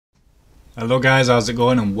Hello guys, how's it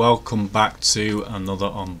going, and welcome back to another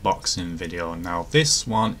unboxing video. Now this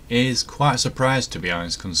one is quite a surprise, to be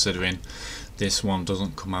honest, considering this one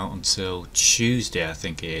doesn't come out until Tuesday, I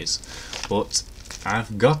think it is. But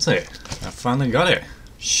I've got it. I finally got it.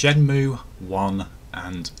 Shenmue I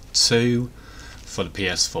and II for the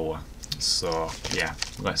PS4. So yeah,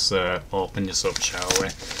 let's open this up, shall we?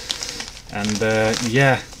 And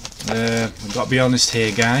I've got to be honest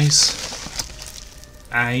here, guys.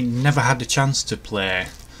 I never had the chance to play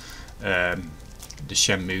the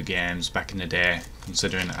Shenmue games back in the day,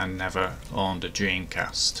 considering I never owned a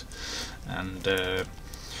Dreamcast. And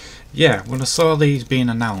when I saw these being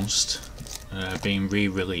announced, being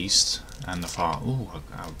re-released, and I thought, oh,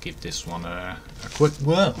 I'll give this one a quick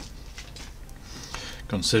whirl.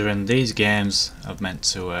 Considering these games have meant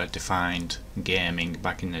to define gaming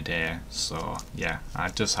back in the day, so yeah, I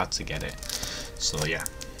just had to get it. So yeah.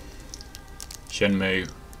 Shenmue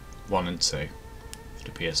I and II for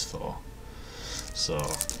the PS4. So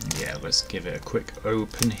yeah, let's give it a quick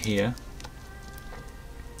open here.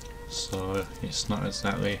 So it's not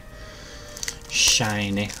exactly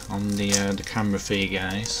shiny on the camera for you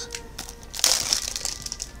guys.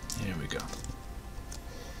 Here we go.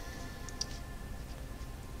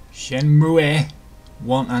 Shenmue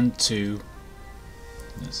I and II.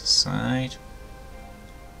 There's the side.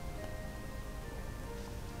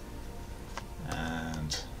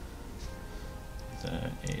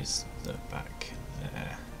 There is the back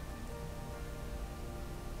there.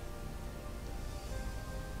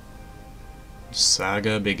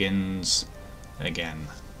 Saga begins again.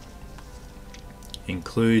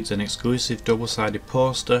 Includes an exclusive double-sided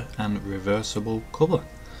poster and reversible cover.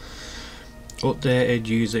 Updated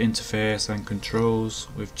user interface and controls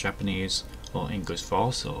with Japanese or English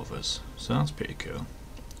voiceovers. So that's pretty cool.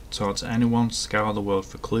 Taught to anyone, scour the world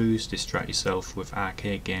for clues, distract yourself with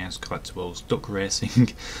arcade games, collectibles, duck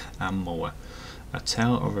racing and more. A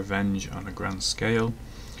tale of revenge on a grand scale,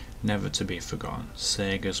 never to be forgotten.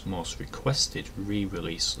 Sega's most requested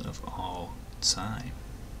re-release of all time.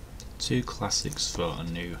 Two classics for a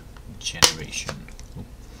new generation.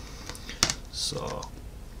 So,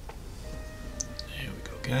 there we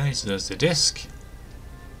go guys, there's the disc.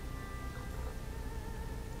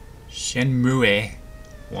 Shenmue I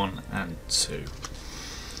and II.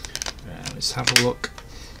 Let's have a look.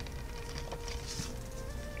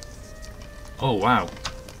 Oh wow,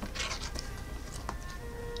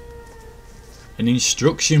 an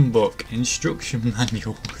instruction book, instruction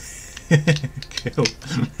manual. Cool.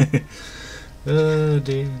 Oh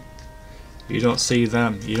dear, you don't see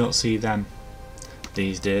them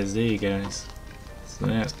these days, do you guys? So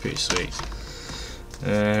that's pretty sweet.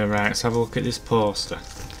 Right, let's have a look at this poster.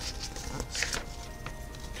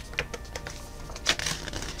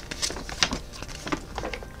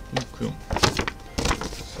 Cool.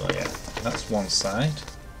 So yeah, that's one side.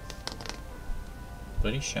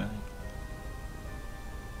 Pretty shiny.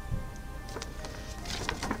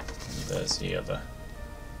 And there's the other.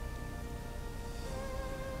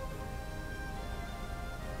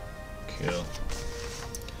 Cool.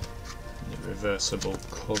 The reversible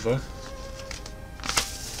cover.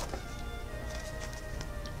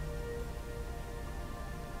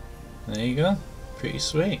 There you go. Pretty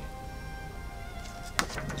sweet.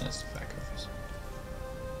 That's the back of it.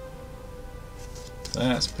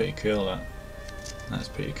 That's pretty cool, that's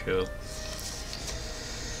pretty cool.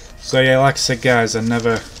 So yeah, like I said guys, I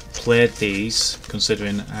never played these,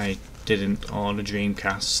 considering I didn't own a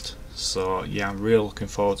Dreamcast. So yeah, I'm really looking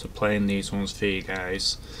forward to playing these ones for you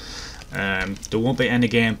guys. There won't be any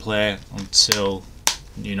gameplay until,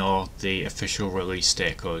 you know, the official release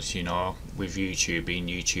date, because you know, with YouTube being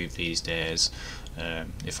YouTube these days,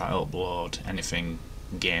 if I upload anything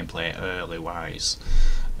gameplay early wise,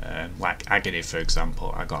 like Agony for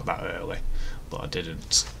example, I got that early, but I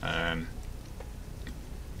didn't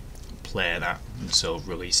play that until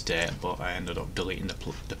release date, but I ended up deleting the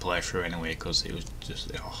playthrough anyway, because it was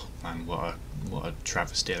just, oh man, what a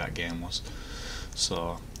travesty that game was.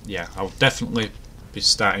 So yeah, I'll definitely be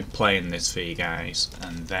starting playing this for you guys,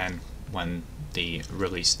 and then when the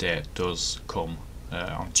release date does come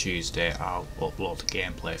on Tuesday, I'll upload the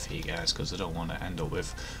gameplay for you guys, because I don't want to end up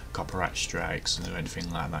with copyright strikes or anything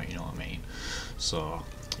like that, you know what I mean. So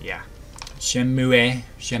yeah, Shenmue I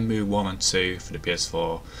and II for the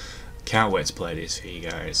PS4. Can't wait to play these for you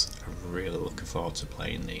guys. I'm really looking forward to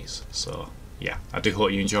playing these. So yeah, I do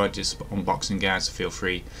hope you enjoyed this unboxing guys. Feel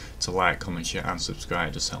free to like, comment, share and subscribe,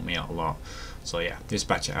 it does help me out a lot. So yeah, this is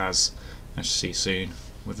HatCHeTHaZ. I shall see you soon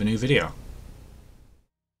with a new video.